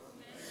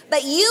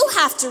 But you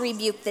have to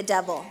rebuke the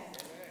devil.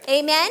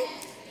 Amen?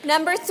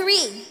 Number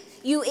three,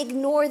 you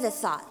ignore the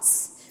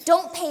thoughts.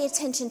 Don't pay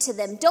attention to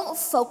them. Don't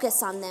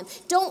focus on them.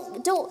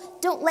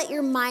 Don't let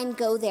your mind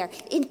go there.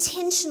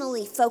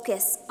 Intentionally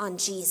focus on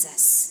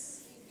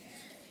Jesus.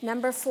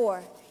 Number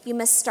four, you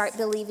must start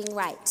believing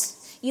right.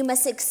 You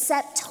must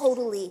accept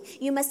totally.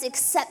 You must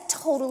accept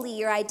totally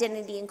your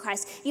identity in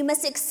Christ. You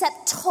must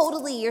accept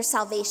totally your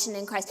salvation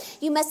in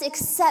Christ. You must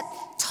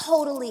accept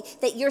totally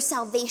that your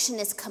salvation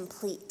is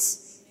complete.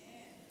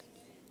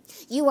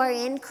 You are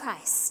in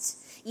Christ.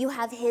 You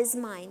have his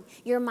mind.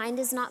 Your mind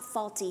is not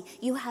faulty.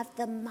 You have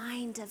the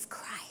mind of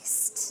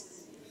Christ.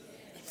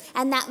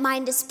 And that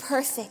mind is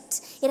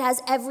perfect. It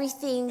has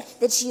everything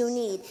that you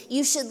need.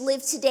 You should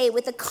live today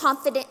with a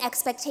confident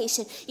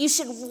expectation. You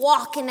should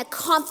walk in a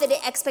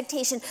confident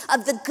expectation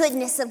of the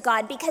goodness of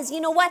God. Because you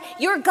know what?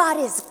 Your God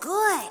is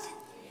good.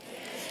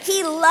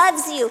 He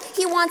loves you.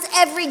 He wants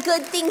every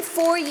good thing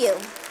for you.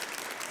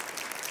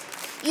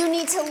 You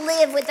need to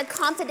live with a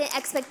confident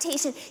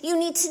expectation. You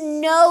need to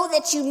know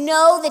that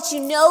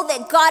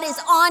God is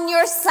on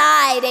your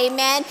side,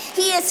 amen?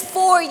 He is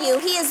for you.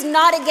 He is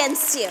not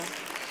against you.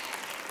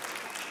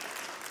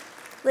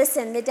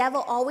 Listen, the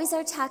devil always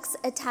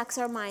attacks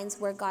our minds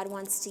where God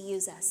wants to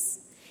use us.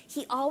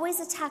 He always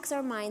attacks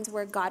our minds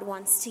where God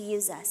wants to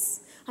use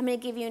us. I'm going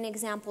to give you an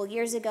example.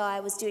 Years ago,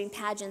 I was doing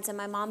pageants, and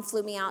my mom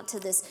flew me out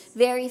to this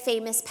very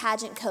famous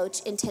pageant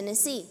coach in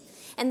Tennessee.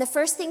 And the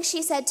first thing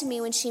she said to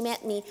me when she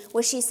met me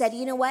was she said,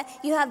 you know what?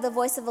 You have the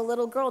voice of a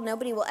little girl.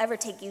 Nobody will ever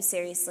take you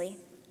seriously.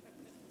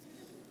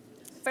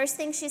 First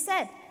thing she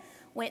said.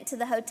 Went to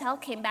the hotel,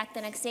 came back the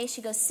next day. She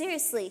goes,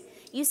 seriously,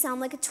 you sound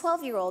like a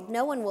 12-year-old.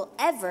 No one will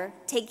ever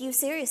take you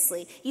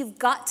seriously. You've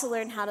got to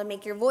learn how to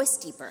make your voice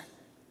deeper.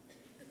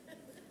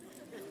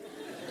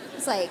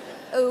 It's like,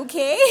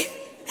 okay.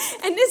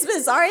 And as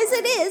bizarre as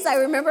it is, I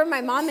remember my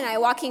mom and I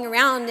walking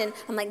around, and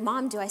I'm like,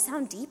 Mom, do I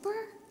sound deeper?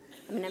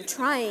 I mean, I'm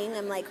trying.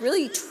 I'm like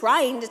really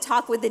trying to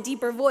talk with a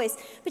deeper voice.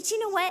 But you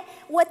know what?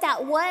 What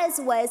that was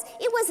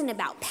it wasn't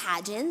about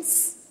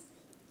pageants.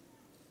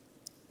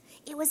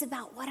 It was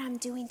about what I'm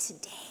doing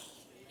today.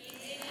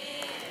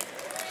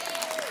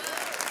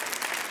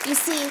 You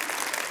see,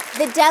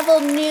 the devil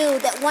knew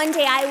that one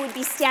day I would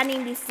be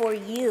standing before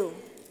you.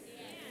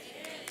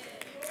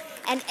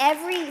 And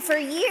for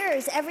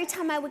years, every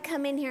time I would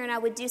come in here and I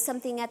would do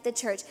something at the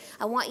church,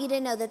 I want you to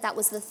know that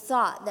was the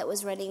thought that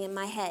was running in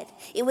my head.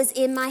 It was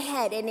in my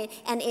head,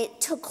 and it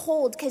took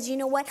hold, because you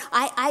know what?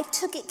 I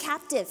took it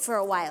captive for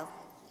a while.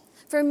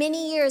 For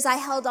many years, I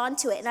held on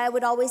to it, and I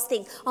would always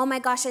think, oh my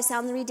gosh, I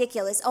sound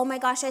ridiculous. Oh my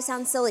gosh, I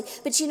sound silly.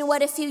 But you know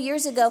what? A few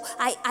years ago,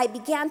 I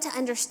began to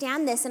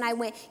understand this, and I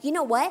went, you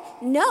know what?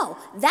 No,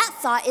 that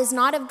thought is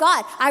not of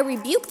God. I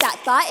rebuke that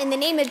thought in the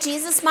name of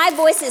Jesus. My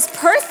voice is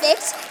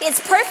perfect.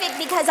 It's perfect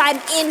because I'm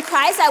in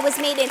Christ. I was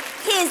made in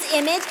his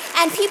image,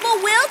 and people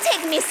will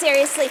take me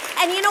seriously.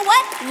 And you know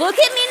what? Look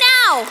at me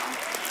now.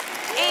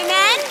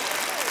 Amen?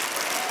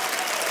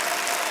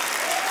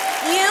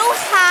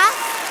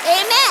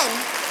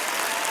 Amen.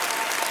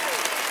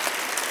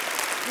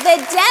 The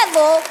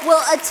devil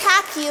will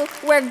attack you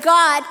where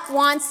God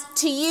wants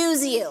to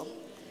use you.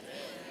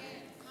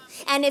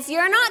 And if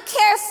you're not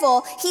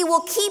careful, he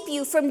will keep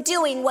you from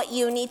doing what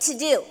you need to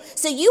do.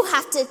 So you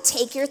have to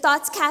take your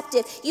thoughts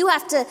captive. You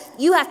have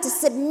to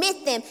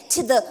submit them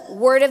to the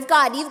word of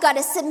God. You've got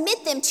to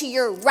submit them to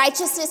your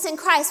righteousness in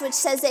Christ, which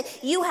says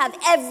that you have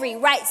every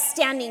right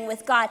standing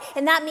with God.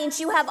 And that means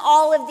you have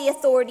all of the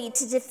authority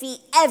to defeat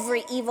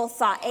every evil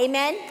thought.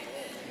 Amen?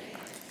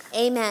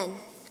 Amen.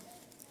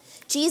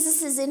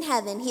 Jesus is in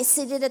heaven. He's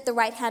seated at the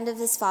right hand of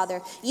his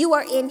Father. You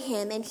are in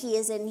him and he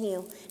is in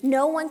you.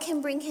 No one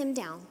can bring him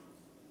down.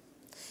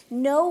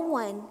 No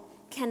one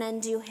can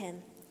undo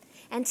him.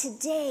 And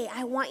today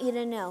I want you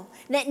to know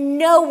that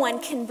no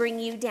one can bring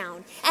you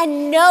down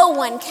and no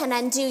one can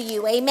undo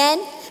you.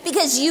 Amen?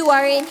 Because you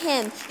are in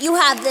him. You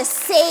have the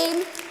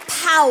same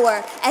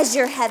power as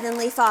your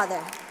heavenly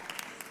Father.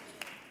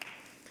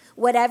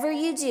 Whatever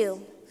you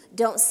do,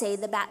 don't say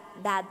the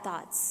bad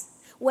thoughts.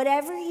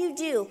 Whatever you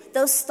do,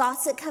 those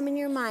thoughts that come in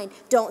your mind,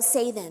 don't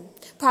say them.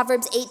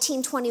 Proverbs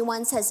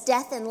 18:21 says,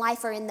 death and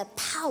life are in the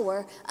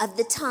power of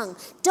the tongue.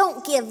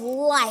 Don't give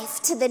life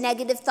to the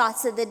negative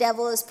thoughts that the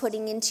devil is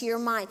putting into your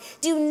mind.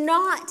 Do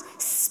not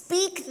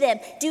speak them.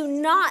 Do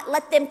not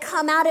let them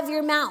come out of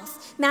your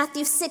mouth.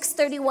 Matthew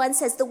 6:31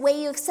 says, the way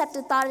you accept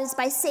a thought is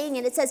by saying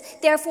it. It says,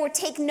 therefore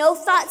take no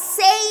thought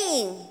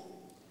saying.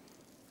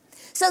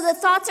 So the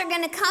thoughts are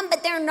going to come,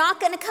 but they're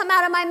not going to come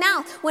out of my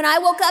mouth. When I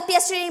woke up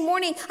yesterday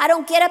morning, I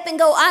don't get up and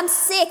go, I'm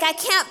sick, I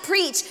can't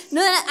preach.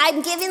 No,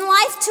 I'm giving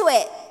life to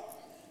it.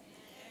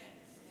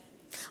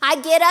 I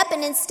get up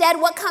and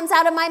instead what comes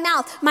out of my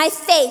mouth? My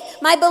faith,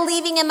 my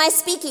believing, and my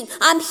speaking.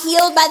 I'm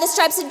healed by the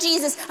stripes of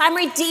Jesus. I'm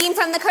redeemed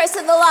from the curse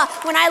of the law.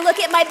 When I look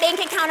at my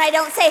bank account, I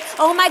don't say,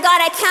 oh my God,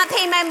 I can't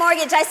pay my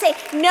mortgage. I say,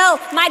 no,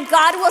 my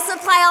God will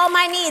supply all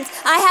my needs.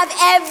 I have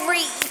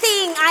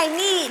everything I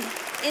need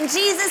in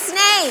Jesus'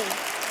 name.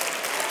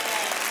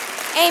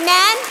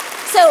 Amen?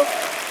 So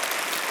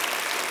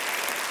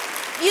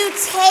you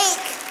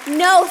take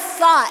no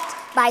thought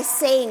by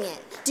saying it.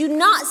 Do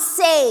not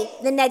say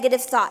the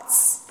negative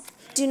thoughts.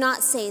 Do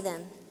not say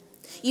them.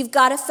 You've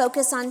got to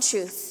focus on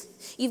truth.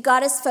 You've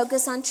got to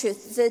focus on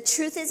truth. The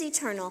truth is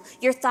eternal.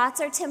 Your thoughts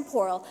are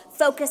temporal.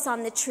 Focus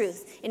on the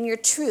truth. And your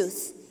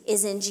truth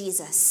is in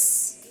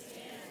Jesus.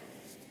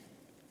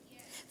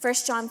 1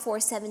 John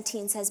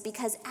 4:17 says,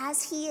 because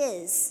as he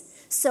is,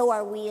 so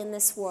are we in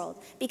this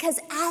world. Because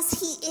as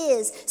he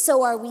is,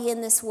 so are we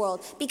in this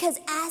world. Because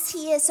as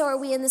he is, so are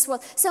we in this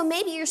world. So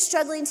maybe you're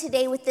struggling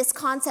today with this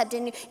concept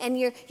and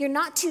you're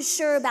not too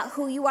sure about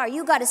who you are.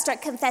 You got to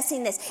start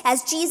confessing this.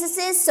 As Jesus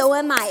is, so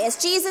am I.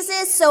 As Jesus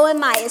is, so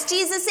am I. As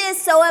Jesus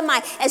is, so am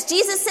I. As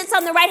Jesus sits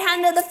on the right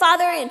hand of the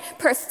Father in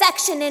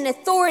perfection and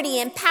authority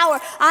and power,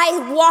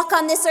 I walk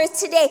on this earth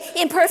today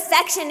in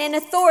perfection and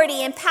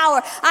authority and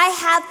power. I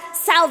have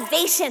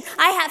salvation.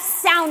 I have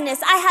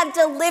soundness. I have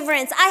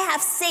deliverance. I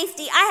have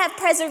safety. I have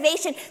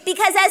preservation,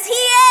 because as he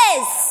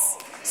is,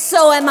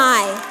 so am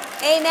I.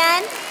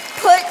 Amen.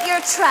 Put your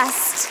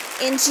trust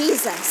in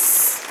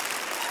Jesus.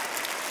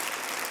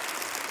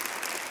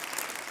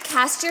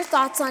 Cast your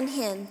thoughts on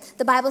him.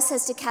 The Bible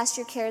says to cast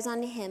your cares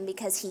onto him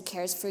because he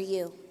cares for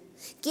you.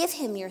 Give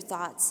him your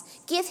thoughts.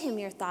 Give him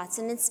your thoughts.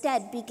 And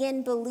instead,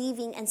 begin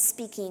believing and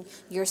speaking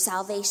your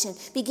salvation.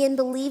 Begin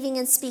believing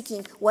and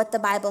speaking what the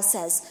Bible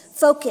says.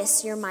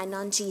 Focus your mind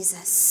on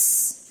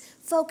Jesus.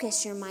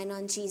 Focus your mind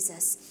on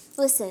Jesus.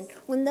 Listen,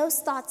 when those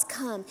thoughts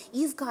come,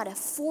 you've got to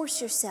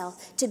force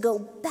yourself to go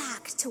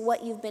back to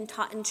what you've been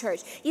taught in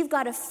church. You've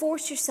got to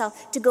force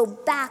yourself to go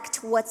back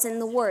to what's in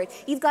the Word.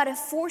 You've got to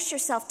force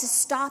yourself to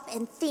stop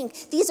and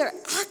think. These are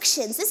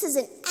actions. This is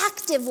an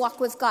active walk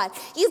with God.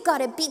 You've got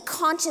to be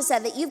conscious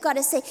of it. You've got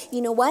to say,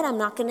 you know what? I'm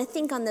not going to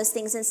think on those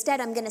things. Instead,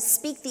 I'm going to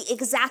speak the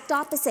exact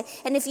opposite.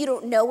 And if you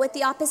don't know what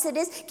the opposite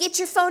is, get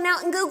your phone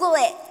out and Google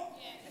it.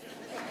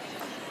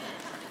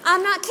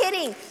 I'm not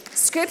kidding.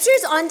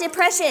 Scriptures on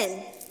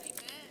depression.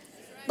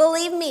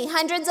 Believe me,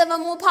 hundreds of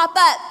them will pop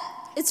up.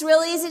 It's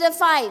really easy to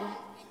find.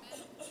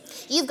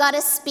 You've got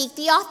to speak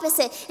the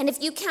opposite. And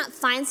if you can't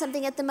find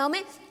something at the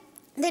moment,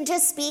 then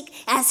just speak,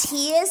 as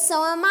he is,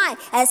 so am I.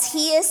 As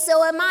he is,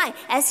 so am I.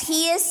 As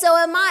he is, so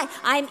am I.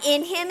 I'm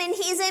in him and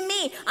he's in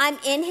me. I'm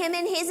in him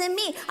and he's in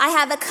me. I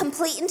have a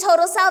complete and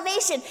total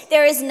salvation.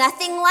 There is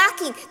nothing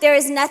lacking. There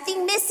is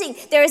nothing missing.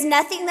 There is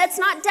nothing that's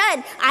not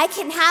done. I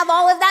can have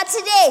all of that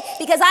today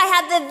because I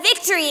have the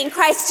victory in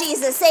Christ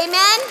Jesus.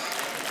 Amen?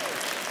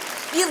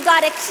 You've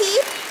got to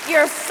keep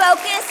your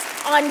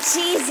focus on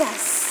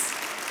Jesus.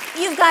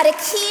 You've got to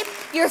keep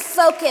your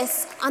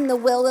focus on the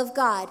will of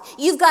God.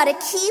 You've got to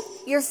keep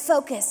your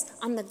focus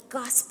on the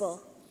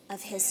gospel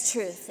of his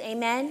truth.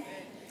 Amen?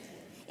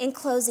 In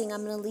closing,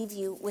 I'm going to leave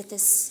you with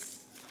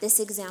this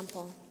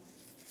example.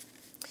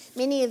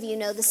 Many of you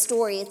know the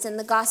story. It's in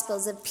the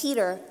Gospels of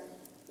Peter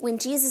when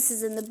Jesus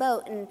is in the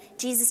boat and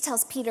Jesus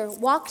tells Peter,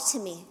 walk to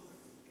me.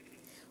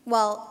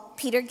 Well,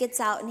 Peter gets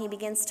out and he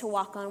begins to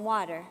walk on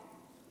water.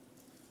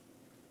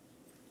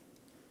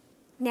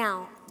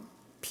 Now,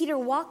 Peter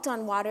walked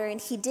on water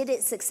and he did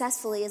it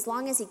successfully as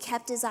long as he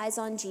kept his eyes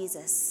on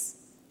Jesus.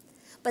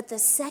 But the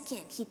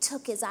second he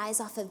took his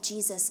eyes off of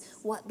Jesus,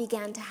 what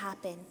began to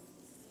happen?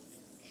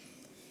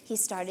 he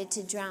started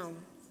to drown.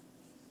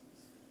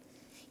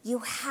 You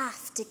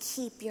have to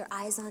keep your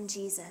eyes on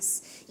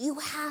Jesus. You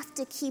have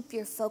to keep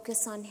your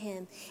focus on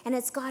him. And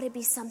it's got to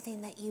be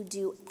something that you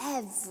do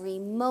every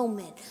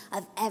moment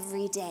of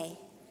every day.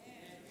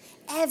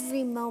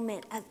 Every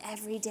moment of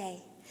every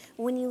day.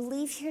 When you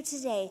leave here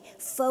today,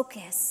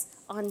 focus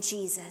on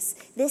Jesus.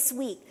 This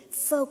week,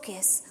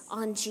 focus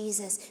on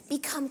Jesus.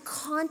 Become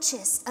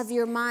conscious of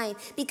your mind.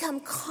 Become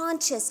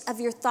conscious of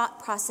your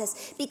thought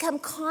process. Become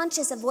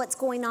conscious of what's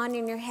going on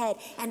in your head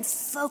and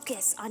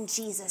focus on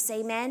Jesus.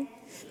 Amen?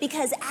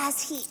 Because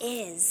as he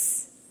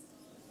is,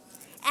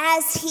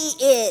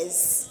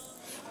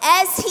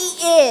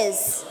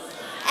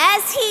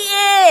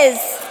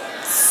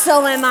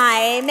 so am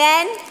I.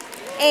 Amen?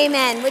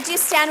 Amen. Would you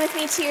stand with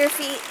me to your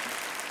feet?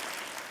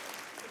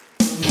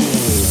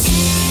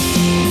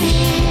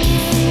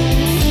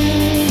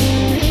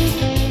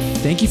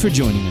 Thank you for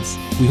joining us.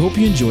 We hope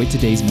you enjoyed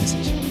today's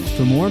message.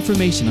 For more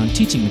information on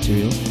teaching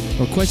materials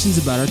or questions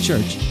about our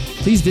church,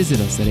 please visit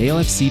us at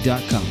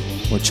alfc.com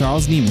or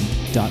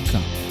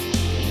charlesnieman.com.